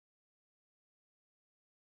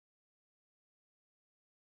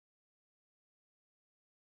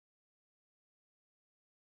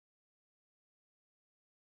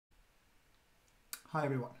Hi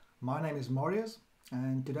everyone, my name is Marius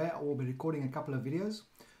and today I will be recording a couple of videos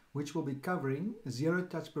which will be covering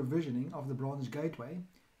zero-touch provisioning of the branch gateway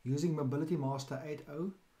using Mobility Master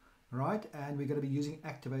 8.0, right? And we're going to be using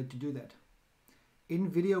Activate to do that. In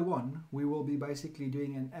video 1, we will be basically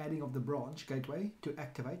doing an adding of the branch gateway to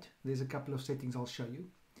Activate. There's a couple of settings I'll show you.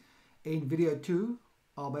 In video 2,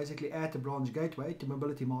 I'll basically add the branch gateway to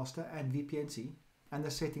Mobility Master and VPNC and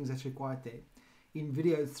the settings that's required there. In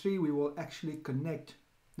video 3, we will actually connect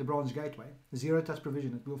the branch gateway, zero-touch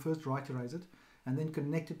provision it. We'll first right erase it and then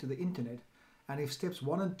connect it to the internet. And if steps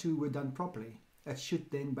 1 and 2 were done properly, it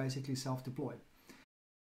should then basically self-deploy.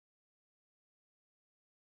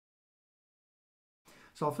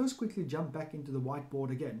 So I'll first quickly jump back into the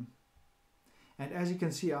whiteboard again. And as you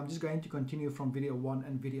can see, I'm just going to continue from video 1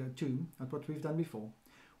 and video 2 at what we've done before.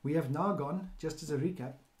 We have now gone, just as a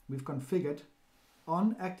recap, we've configured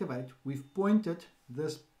on Activate, we've pointed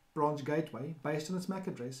this branch gateway based on its MAC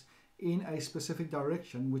address in a specific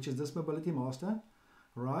direction, which is this Mobility Master,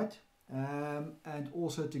 right? And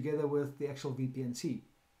also together with the actual VPNC.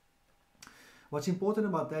 What's important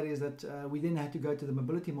about that is that we then had to go to the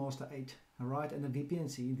Mobility Master 8, right, and the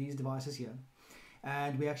VPNC, these devices here,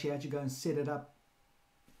 and we actually had to go and set it up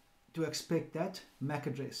to expect that MAC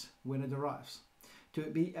address when it arrives to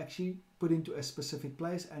be actually put into a specific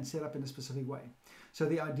place and set up in a specific way. So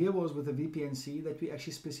the idea was with the VPNC that we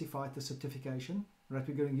actually specified the certification that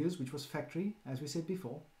we're going to use, which was factory, as we said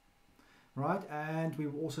before, right? And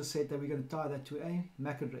we've also said that we're going to tie that to a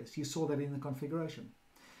MAC address. You saw that in the configuration.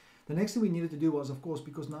 The next thing we needed to do was, of course,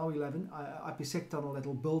 because now we'll have an IPsec tunnel that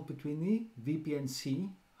will build between the VPNC,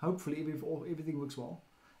 hopefully if everything works well,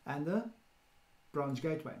 and the branch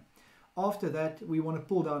gateway. After that, we want to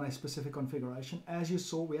pull down a specific configuration. As you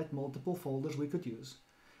saw, we had multiple folders we could use.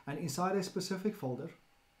 And inside a specific folder,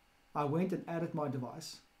 I went and added my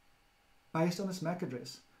device based on its MAC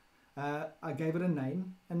address. I gave it a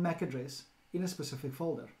name and MAC address in a specific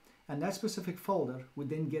folder. And that specific folder would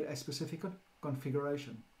then get a specific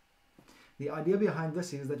configuration. The idea behind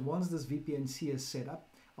this is that once this VPNC is set up,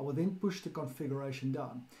 I will then push the configuration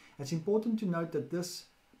down. It's important to note that this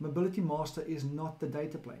Mobility Master is not the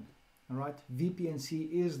data plane. All right,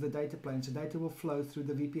 VPNC is the data plane, so data will flow through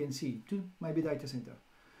the VPNC to maybe data center.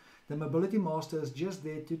 The Mobility Master is just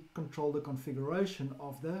there to control the configuration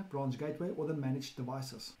of the branch gateway or the managed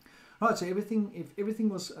devices. All right, so if everything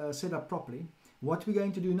was set up properly, what we're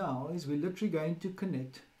going to do now is we're literally going to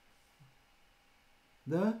connect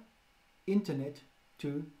the internet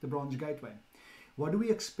to the branch gateway. What do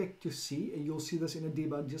we expect to see? And you'll see this in a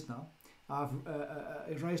debug just now. I've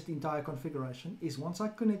erased the entire configuration. Is once I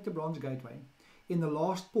connect the branch gateway, in the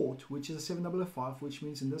last port, which is a 7005, which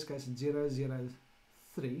means in this case it's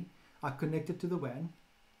 003, I connect it to the WAN.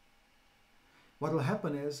 What will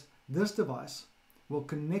happen is this device will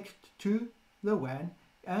connect to the WAN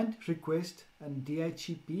and request a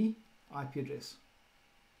DHCP IP address.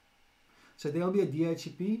 So there will be a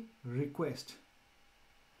DHCP request.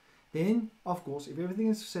 Then, of course, if everything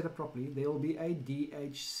is set up properly, there will be a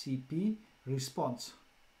DHCP response.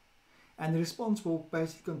 And the response will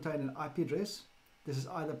basically contain an IP address. This is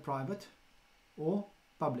either private or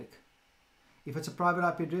public. If it's a private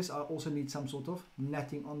IP address, I also need some sort of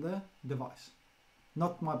NATing on the device.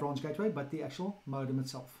 Not my branch gateway, but the actual modem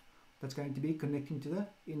itself. That's going to be connecting to the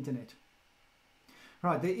internet.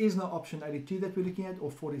 Right, there is no option 82 that we're looking at or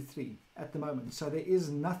 43 at the moment. So there is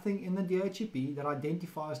nothing in the DHCP that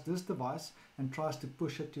identifies this device and tries to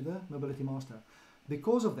push it to the Mobility Master.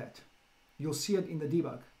 Because of that, you'll see it in the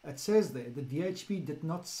debug. It says there, the DHCP did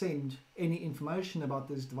not send any information about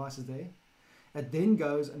these devices there. It then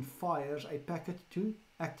goes and fires a packet to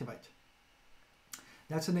activate.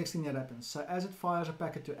 That's the next thing that happens. So as it fires a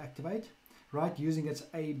packet to activate, right, using its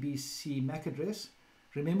ABC MAC address,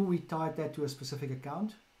 remember we tied that to a specific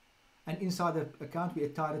account, and inside that account we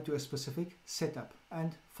tied it to a specific setup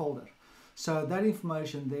and folder. So that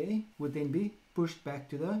information there would then be pushed back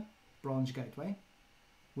to the branch gateway,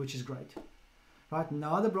 which is great. Right,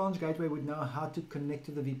 now the branch gateway would know how to connect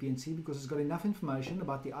to the VPNC because it's got enough information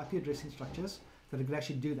about the IP addressing structures that it could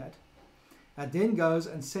actually do that. It then goes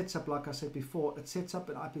and sets up, like I said before, it sets up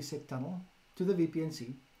an IPsec tunnel to the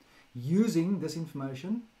VPNC using this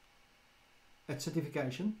information at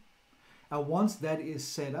certification. And once that is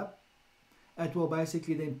set up, it will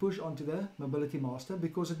basically then push onto the Mobility Master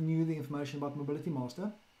because it knew the information about Mobility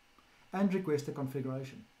Master and request a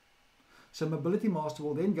configuration. So Mobility Master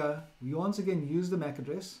will then go, we once again use the MAC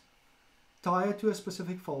address, tie it to a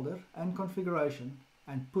specific folder and configuration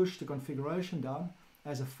and push the configuration down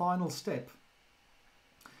as a final step.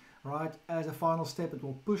 Right, as a final step it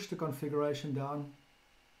will push the configuration down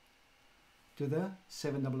to the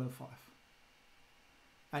 7005.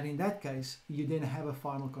 And in that case, you then have a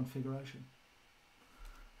final configuration.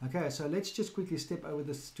 Okay, so let's just quickly step over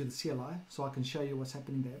this to the CLI so I can show you what's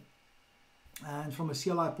happening there. And from a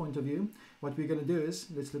CLI point of view, what we're going to do is,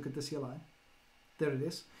 let's look at the CLI. There it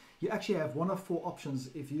is. You actually have one of 4 options.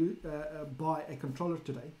 If you buy a controller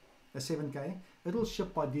today, a 7K, it'll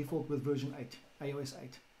ship by default with version 8, iOS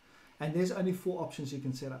 8. And there's only 4 options you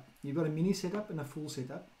can set up. You've got a mini setup and a full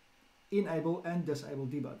setup, enable and disable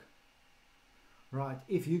debug. Right,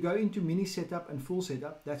 if you go into mini setup and full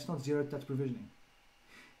setup, that's not zero-touch provisioning.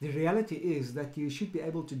 The reality is that you should be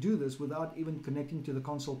able to do this without even connecting to the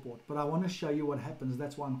console port. But I want to show you what happens.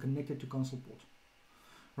 That's why I'm connected to console port.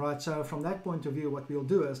 Right, so from that point of view, what we'll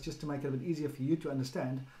do is, just to make it a bit easier for you to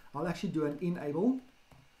understand, I'll actually do an enable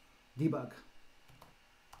debug.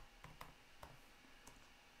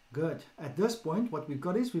 Good. At this point, what we've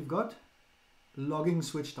got is we've got logging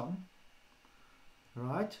switched on.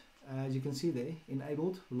 Right, as you can see there,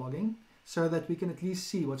 enabled logging, so that we can at least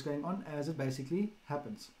see what's going on as it basically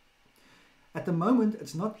happens. At the moment,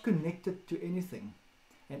 it's not connected to anything.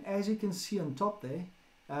 And as you can see on top there,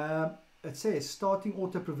 it says starting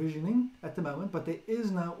auto provisioning at the moment, but there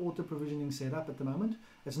is no auto provisioning set up at the moment.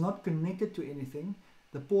 It's not connected to anything.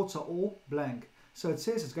 The ports are all blank. So it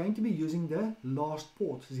says it's going to be using the last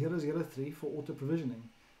port, 003, for auto provisioning.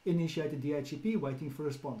 Initiated DHCP, waiting for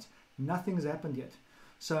response. Nothing's happened yet.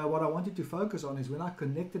 So what I wanted to focus on is when I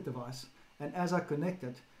connect the device, and as I connect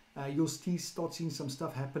it, you'll start seeing some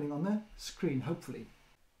stuff happening on the screen, hopefully.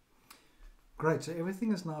 Great, so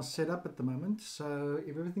everything is now set up at the moment. So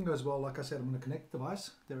if everything goes well, like I said, I'm going to connect the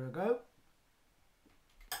device. There we go.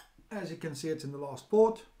 As you can see, it's in the last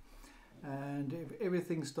port. And if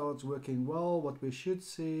everything starts working well, what we should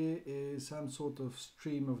see is some sort of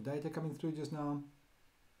stream of data coming through just now.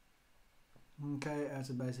 Okay,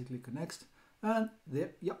 as it basically connects. And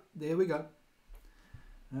there, yep, there we go.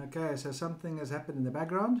 Okay, so something has happened in the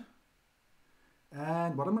background.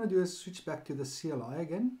 And what I'm going to do is switch back to the CLI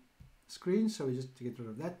again. Screen, so we just get rid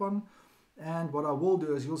of that one. And what I will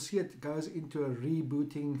do is you'll see it goes into a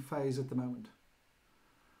rebooting phase at the moment.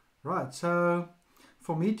 Right, so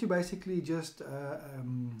for me to basically just,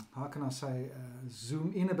 how can I say,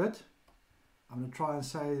 zoom in a bit, I'm going to try and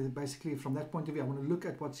say basically from that point of view, I want to look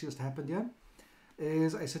at what's just happened here.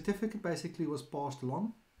 Is a certificate basically was passed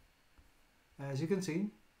along, as you can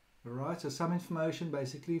see. Right, so some information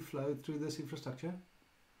basically flowed through this infrastructure.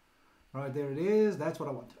 Right, there it is. That's what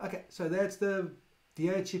I want. Okay, so that's the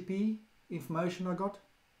DHCP information I got.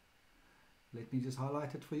 Let me just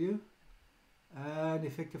highlight it for you. And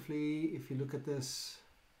effectively, if you look at this,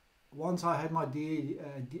 once I had my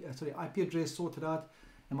IP address sorted out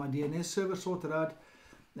and my DNS server sorted out,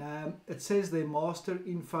 it says the master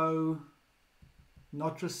info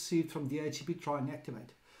not received from DHCP, try and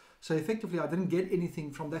activate. So effectively, I didn't get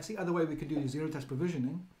anything from, that's the other way we could do zero-touch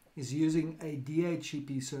provisioning, is using a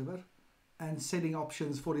DHCP server and setting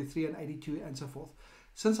options 43 and 82 and so forth.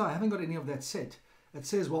 Since I haven't got any of that set, it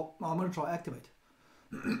says, well, I'm going to try activate.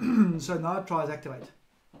 So now it tries activate.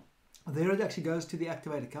 There it actually goes to the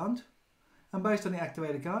activate account. And based on the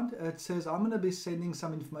activate account, it says I'm going to be sending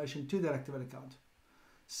some information to that activate account.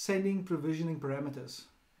 Sending provisioning parameters.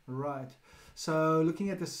 Right. So looking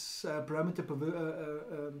at this parameters,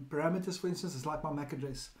 for instance, it's like my MAC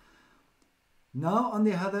address. Now, on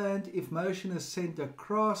the other hand, information is sent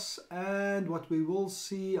across, and what we will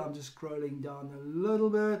see, I'm just scrolling down a little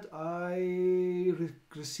bit. I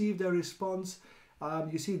received a response.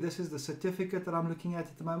 You see, this is the certificate that I'm looking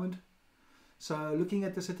at the moment. So looking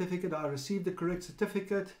at the certificate, I received the correct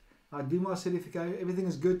certificate. I do my certificate. Everything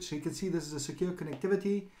is good. So you can see this is a secure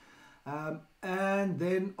connectivity. And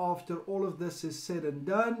then after all of this is said and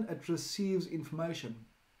done, it receives information.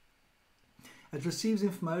 It receives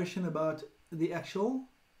information about the actual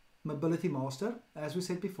mobility master, as we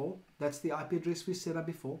said before. That's the IP address we set up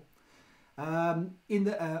before. In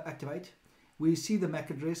the activate, we see the MAC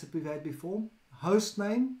address that we've had before. Host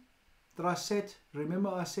name that I set, remember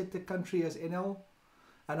I set the country as NL,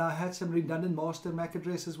 and I had some redundant master MAC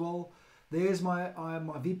address as well. There's my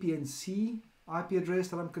VPN C IP address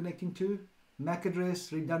that I'm connecting to, MAC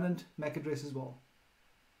address, redundant MAC address as well.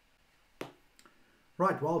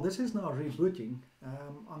 Right, while this is now rebooting,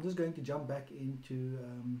 I'm just going to jump back into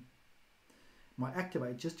my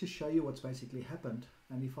Activate just to show you what's basically happened.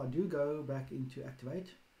 And if I do go back into Activate,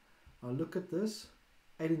 I'll look at this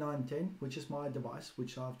 8910, which is my device,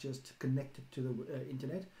 which I've just connected to the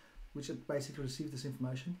internet, which it basically received this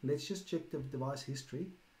information. Let's just check the device history.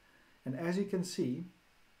 And as you can see,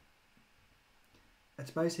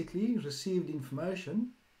 it's basically received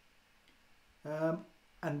information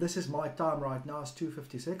and this is my time right now, it's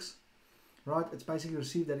 2:56. Right, it's basically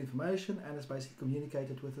received that information and it's basically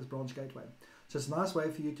communicated with this branch gateway. So it's a nice way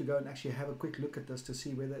for you to go and actually have a quick look at this to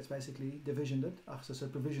see whether it's basically provisioned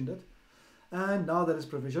it. And now that it's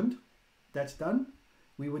provisioned, that's done.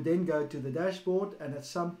 We would then go to the dashboard, and at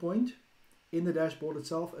some point in the dashboard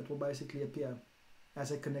itself, it will basically appear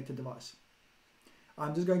as a connected device.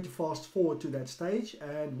 I'm just going to fast forward to that stage,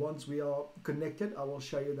 and once we are connected, I will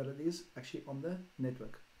show you that it is actually on the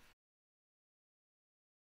network.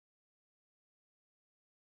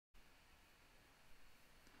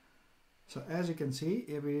 So as you can see,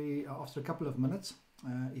 after a couple of minutes,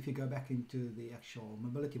 if you go back into the actual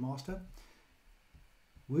Mobility Master,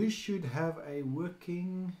 we should have a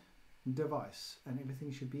working device and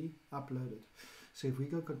everything should be uploaded. So if we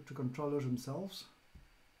go to controllers themselves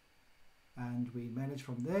and we manage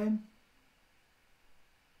from there,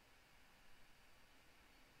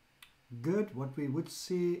 good. What we would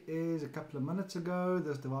see is a couple of minutes ago,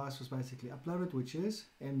 this device was basically uploaded, which is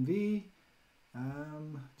MV.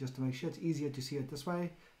 Just to make sure it's easier to see it this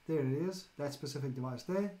way, there it is, that specific device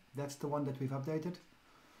there, that's the one that we've updated.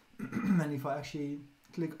 And if I actually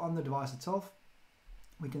click on the device itself,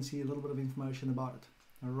 we can see a little bit of information about it.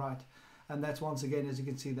 Alright, and that's, once again, as you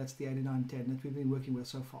can see, that's the 8910 that we've been working with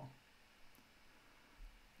so far.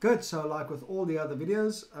 Good. So like with all the other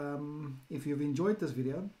videos, if you've enjoyed this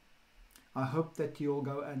video, I hope that you'll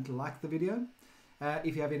go and like the video.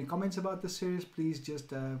 If you have any comments about this series, please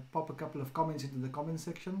just pop a couple of comments into the comment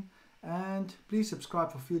section, and please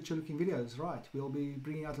subscribe for future looking videos. Right, we'll be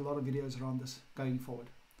bringing out a lot of videos around this going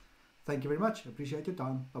forward. Thank you very much. Appreciate your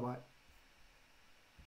time. Bye bye.